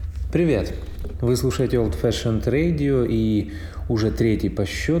Привет! Вы слушаете Old Fashioned Radio и уже третий по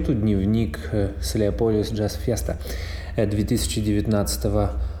счету дневник с Leopolis Jazz Festa 2019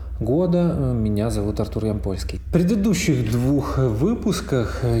 года. Меня зовут Артур Ямпольский. В предыдущих двух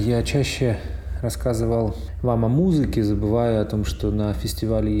выпусках я чаще рассказывал вам о музыке, забывая о том, что на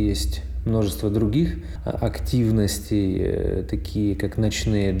фестивале есть множество других активностей, такие как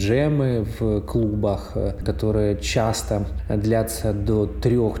ночные джемы в клубах, которые часто длятся до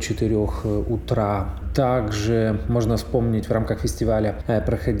 3-4 утра. Также можно вспомнить, в рамках фестиваля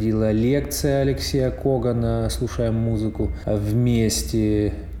проходила лекция Алексея Когана «Слушаем музыку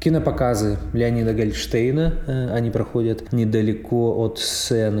вместе». Кинопоказы Леонида Гольдштейна, они проходят недалеко от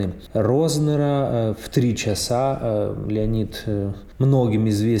сцены Рознера в 3 часа. Леонид многим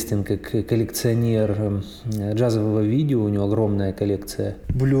известен как коллекционер джазового видео, у него огромная коллекция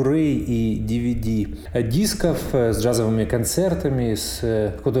Blu-ray и DVD дисков с джазовыми концертами,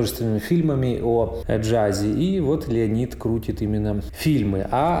 с художественными фильмами о джазе. И вот Леонид крутит именно фильмы.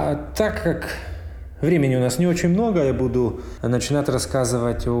 А так как времени у нас не очень много, я буду начинать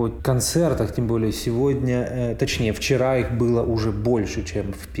рассказывать о концертах, тем более сегодня, точнее вчера их было уже больше,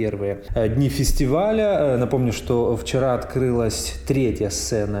 чем в первые дни фестиваля. Напомню, что вчера открылась 3-я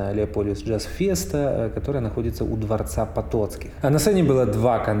сцена Leopolis Jazz Festa, которая находится у Дворца Потоцких. А на сцене было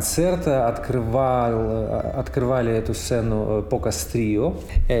 2 концерта. Открывали эту сцену Покас Трио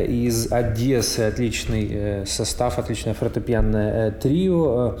из Одессы, отличный состав, отличное фортепианное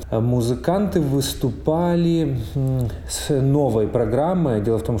трио. Музыканты выступали с новой программой.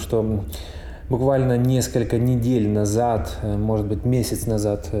 Дело в том, что буквально несколько недель назад, может быть месяц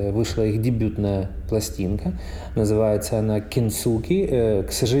назад, вышла их дебютная пластинка. Называется она «Кенсуки».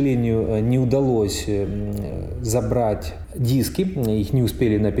 К сожалению, не удалось забрать диски, их не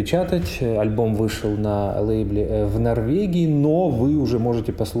успели напечатать. Альбом вышел на лейбле в Норвегии, но вы уже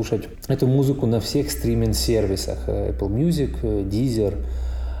можете послушать эту музыку на всех стриминг-сервисах: Apple Music, Deezer,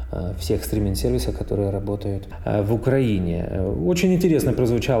 всех стриминг-сервисов, которые работают в Украине. Очень интересно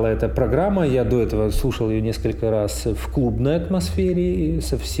прозвучала эта программа. Я до этого слушал ее несколько раз в клубной атмосфере, и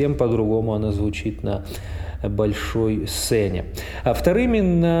совсем по-другому она звучит на большой сцене. А вторыми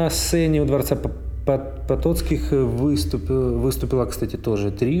на сцене у Дворца Потоцких выступило, кстати,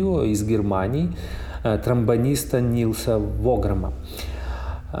 тоже трио из Германии тромбониста Нилса Вограма.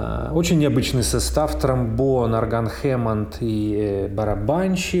 Очень необычный состав: тромбон, орган Хэммонд и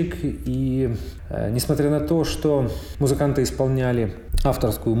барабанщик. И несмотря на то, что музыканты исполняли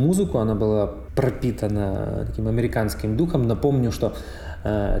авторскую музыку, она была пропитана таким американским духом. Напомню, что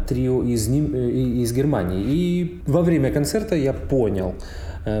трио из Германии. И во время концерта я понял,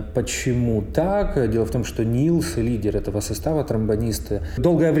 почему так. Дело в том, что Нилс, лидер этого состава, тромбонист,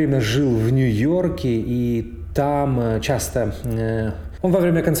 долгое время жил в Нью-Йорке, и там часто он во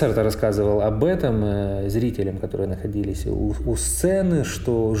время концерта рассказывал об этом зрителям, которые находились у сцены,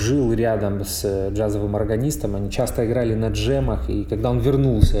 что жил рядом с джазовым органистом, они часто играли на джемах, и когда он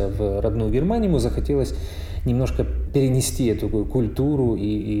вернулся в родную Германию, ему захотелось немножко перенести эту культуру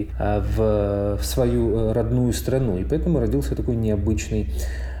и в свою родную страну, и поэтому родился такой необычный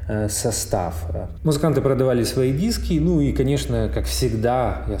состав. Музыканты продавали свои диски, ну и, конечно, как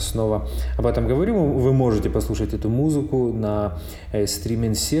всегда, я снова об этом говорю, вы можете послушать эту музыку на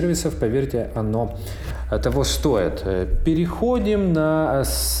стриминг-сервисах, поверьте, оно того стоит. Переходим на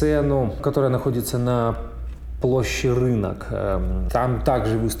сцену, которая находится на площади Рынок. Там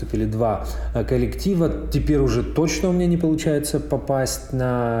также выступили 2 коллектива. Теперь уже точно у меня не получается попасть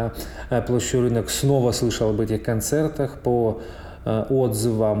на площадь Рынок. Снова слышал об этих концертах по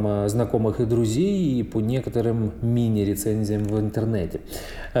отзывам знакомых и друзей и по некоторым мини-рецензиям в интернете.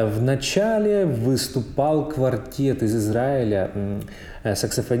 В начале выступал квартет из Израиля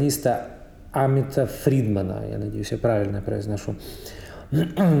саксофониста Амита Фридмана. Я надеюсь, я правильно произношу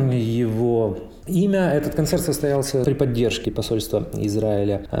его имя. Этот концерт состоялся при поддержке посольства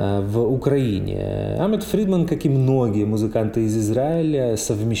Израиля в Украине. Амит Фридман, как и многие музыканты из Израиля,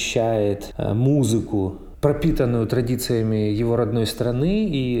 совмещает музыку, пропитанную традициями его родной страны,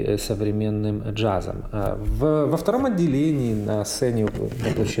 и современным джазом. Во втором отделении на сцене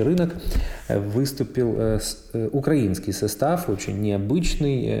на площади Рынок выступил украинский состав, очень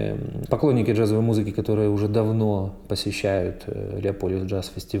необычный. Поклонники джазовой музыки, которые уже давно посещают Leopolis Jazz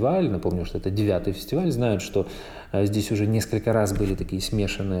Festival, напомню, что это 9-й фестиваль, знают, что здесь уже несколько раз были такие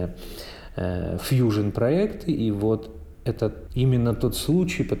смешанные фьюжн-проекты, и вот это именно тот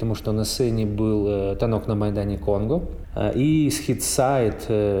случай, потому что на сцене был «Танок на Майдане Конго» и хит-сайт,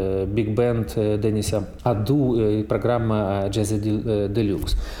 биг-бенд Дениса Аду и программа «Джаз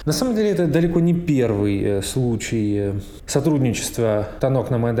Делюкс». На самом деле это далеко не первый случай сотрудничества «Танок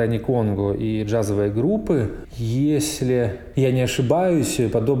на Майдане Конго» и джазовой группы. Если я не ошибаюсь,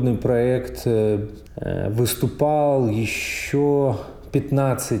 подобный проект выступал еще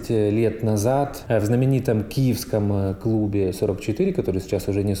 15 лет назад в знаменитом киевском клубе 44, который сейчас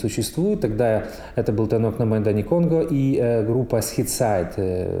уже не существует. Тогда это был «Танок на Майдане Конго» и группа «Схитсайд»,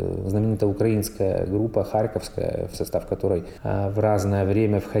 знаменитая украинская группа, харьковская, в состав которой в разное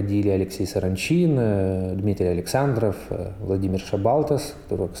время входили Алексей Саранчин, Дмитрий Александров, Владимир Шабалтас,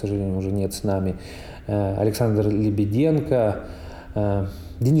 которого, к сожалению, уже нет с нами, Александр Лебеденко,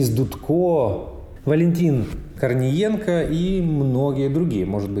 Денис Дудко, Валентин Корниенко и многие другие.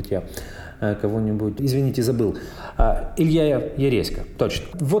 Может быть, я кого-нибудь, извините, забыл. Илья Яресько, точно.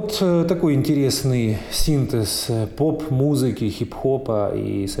 Вот такой интересный синтез поп-музыки, хип-хопа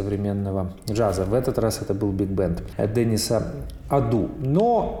и современного джаза. В этот раз это был биг-бенд Дениса Аду.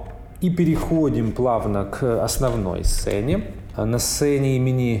 Но и переходим плавно к основной сцене. На сцене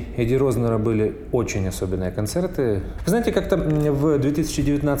имени Эдди Рознера были очень особенные концерты. Вы знаете, как-то в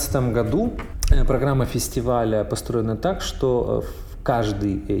 2019 году программа фестиваля построена так, что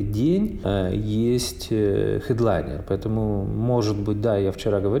каждый день есть хедлайнер. Поэтому, может быть, да, я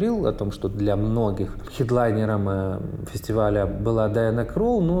вчера говорил о том, что для многих хедлайнером фестиваля была Дайана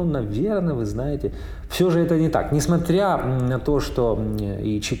Кроу, но, наверное, вы знаете, все же это не так. Несмотря на то, что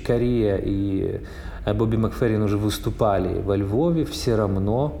и Чик Корея, и Бобби Макферрин уже выступали во Львове, все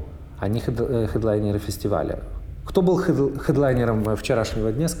равно они хедлайнеры фестиваля. Кто был хедлайнером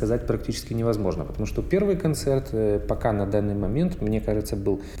вчерашнего дня, сказать практически невозможно, потому что первый концерт пока на данный момент, мне кажется,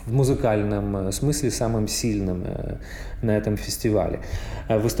 был в музыкальном смысле самым сильным на этом фестивале.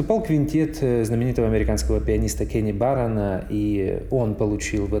 Выступал квинтет знаменитого американского пианиста Кенни Баррона, и он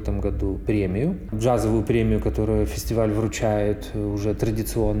получил в этом году премию, джазовую премию, которую фестиваль вручает уже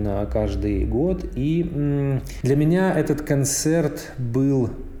традиционно каждый год. И для меня этот концерт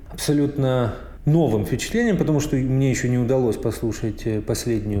был абсолютно новым впечатлением, потому что мне еще не удалось послушать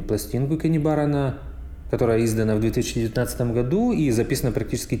последнюю пластинку Кенни Баррона, которая издана в 2019 году и записана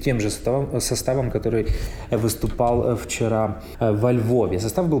практически тем же составом, который выступал вчера во Львове.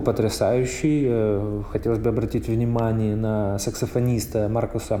 Состав был потрясающий. Хотелось бы обратить внимание на саксофониста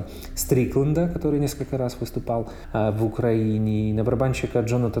Маркуса Стрикленда, который несколько раз выступал в Украине, и на барабанщика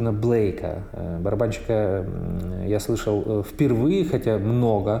Джонатана Блейка. Барабанщика я слышал впервые, хотя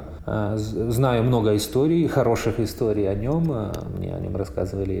знаю много историй, хороших историй о нем. Мне о нем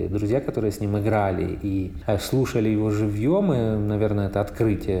рассказывали друзья, которые с ним играли и слушали его живьем, и, наверное, это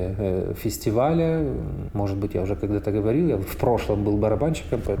открытие фестиваля. Может быть, я уже когда-то говорил, я в прошлом был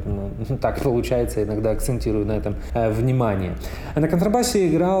барабанщиком, поэтому так получается, иногда акцентирую на этом внимание. На контрабасе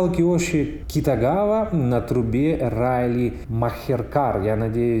играл Киоши Китагава, на трубе Райли Махеркар. Я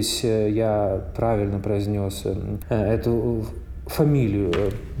надеюсь, я правильно произнес эту фамилию.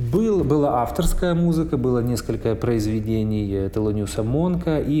 Была авторская музыка, было несколько произведений Телониуса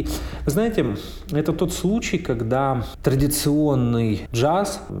Монка. И, вы знаете, это тот случай, когда традиционный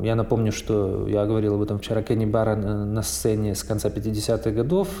джаз, я напомню, что я говорил об этом вчера, Кенни Баррон на сцене с конца 50-х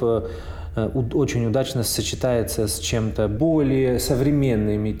годов, очень удачно сочетается с чем-то более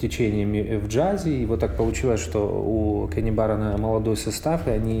современными течениями в джазе. И вот так получилось, что у Кенни Баррона молодой состав,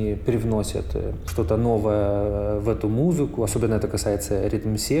 и они привносят что-то новое в эту музыку. Особенно это касается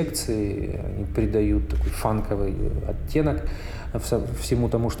ритм-секции. Они придают такой фанковый оттенок всему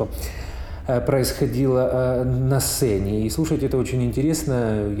тому, что происходило на сцене. И слушать это очень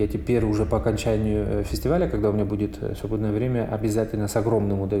интересно. Я теперь уже по окончанию фестиваля, когда у меня будет свободное время, обязательно с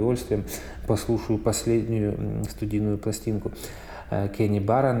огромным удовольствием послушаю последнюю студийную пластинку Кенни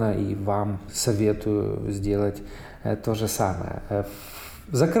Баррона, и вам советую сделать то же самое.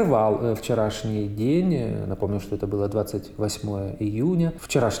 Закрывал вчерашний день, напомню, что это было 28 июня,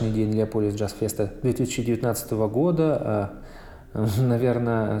 вчерашний день Леополис Джаз Феста 2019 года.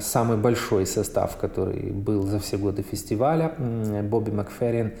 Наверное, самый большой состав, который был за все годы фестиваля. Бобби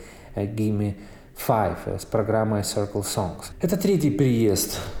Макферрин, Gimme Five с программой Circle Songs. Это третий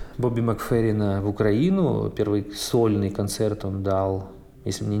приезд Бобби Макферрина в Украину. Первый сольный концерт он дал,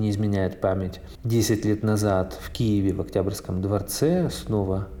 если мне не изменяет память, 10 лет назад в Киеве, в Октябрьском дворце.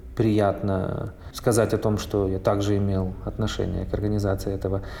 Снова приятно сказать о том, что я также имел отношение к организации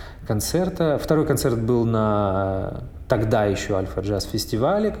этого концерта. Второй концерт был на тогда еще Альфа Джаз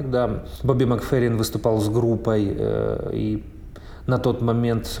фестивале, когда Бобби Макферрин выступал с группой и на тот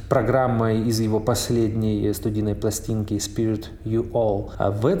момент программой из его последней студийной пластинки «Spirit You All». А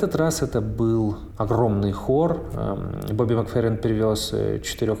в этот раз это был огромный хор. Бобби Макферрин привез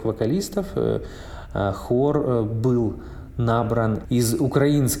 4 вокалистов. Хор был набран из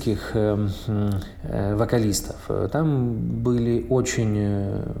украинских вокалистов. Там были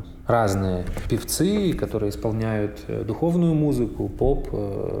очень разные певцы, которые исполняют духовную музыку, поп,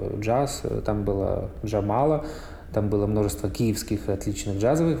 джаз. Там была Джамала, там было множество киевских отличных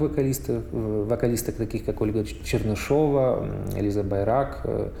джазовых вокалисток, таких как Ольга Чернышова, Лиза Байрак,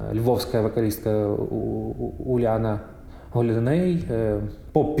 львовская вокалистка Уляна Голиней,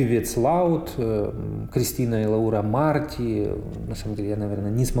 поп-певец Лаут, Кристина и Лаура Марти. На самом деле я,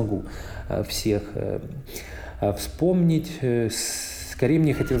 наверное, не смогу всех вспомнить. Скорее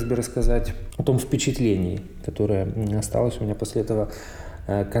мне хотелось бы рассказать о том впечатлении, которое осталось у меня после этого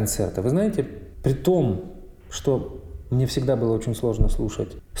концерта. Вы знаете, при том, что мне всегда было очень сложно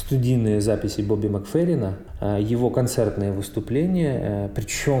слушать студийные записи Бобби Макферрина, его концертные выступления,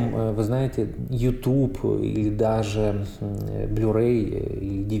 причем, вы знаете, YouTube или даже Blu-ray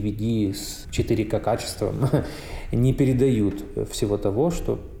или DVD с 4К качеством не передают всего того,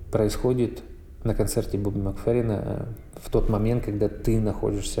 что происходит на концерте Бобби Макферрина в тот момент, когда ты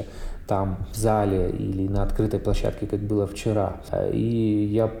находишься там, в зале или на открытой площадке, как было вчера. И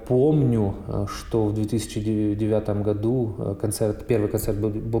я помню, что в 2009 году первый концерт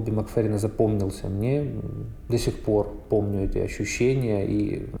Бобби Макферрина запомнился мне. До сих пор помню эти ощущения.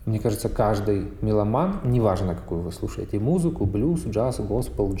 И мне кажется, каждый меломан, неважно, какую вы слушаете музыку, блюз, джаз,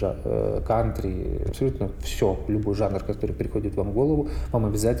 госпел, кантри, абсолютно все, любой жанр, который приходит вам в голову, вам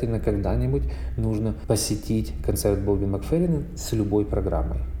обязательно когда-нибудь нужно посетить концерт Бобби Макферрина с любой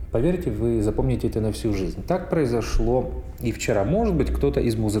программой. Поверьте, вы запомните это на всю жизнь. Так произошло и вчера. Может быть, кто-то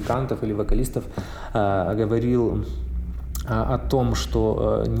из музыкантов или вокалистов говорил о том,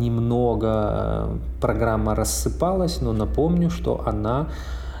 что немного программа рассыпалась, но напомню, что она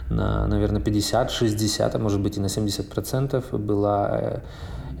на, наверное, 50, 60, а может быть и на 70% была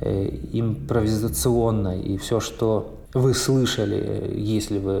импровизационной. И все, что вы слышали,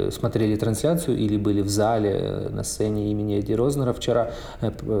 если вы смотрели трансляцию или были в зале на сцене имени Эдди Рознера вчера,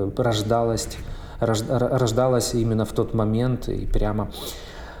 рождалось именно в тот момент и прямо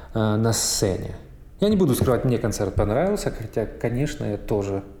на сцене. Я не буду скрывать, мне концерт понравился, хотя, конечно, я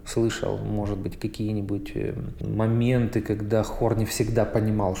тоже слышал, может быть, какие-нибудь моменты, когда хор не всегда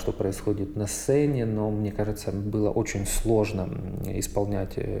понимал, что происходит на сцене, но, мне кажется, было очень сложно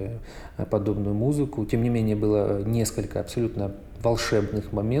исполнять подобную музыку. Тем не менее, было несколько абсолютно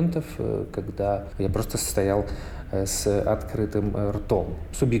волшебных моментов, когда я просто стоял с открытым ртом.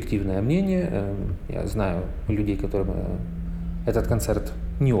 Субъективное мнение. Я знаю людей, которым этот концерт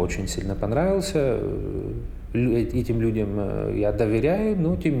не очень сильно понравился. Этим людям я доверяю,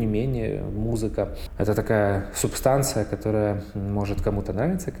 но тем не менее музыка – это такая субстанция, которая может кому-то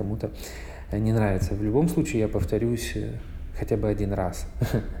нравиться, кому-то не нравится. В любом случае, я повторюсь хотя бы один раз.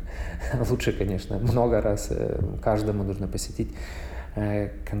 Лучше, конечно, много раз. Каждому нужно посетить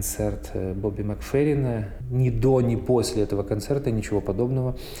концерт Бобби Макферрина. Ни до, ни после этого концерта ничего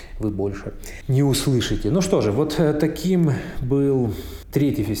подобного вы больше не услышите. Ну что же, вот таким был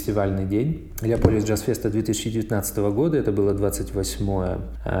третий фестивальный день Леополис Джаз Феста 2019 года. Это было 28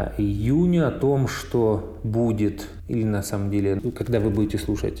 июня. О том, что будет, или на самом деле, когда вы будете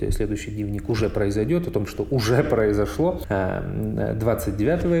слушать следующий дневник, уже произойдет, о том, что уже произошло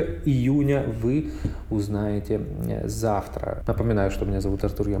 29 июня, вы узнаете завтра. Напоминаю, что меня зовут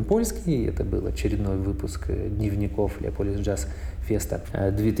Артур Ямпольский. Это был очередной выпуск дневников Леополис Джаз Феста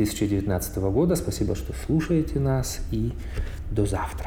 2019 года. Спасибо, что слушаете нас, и до завтра.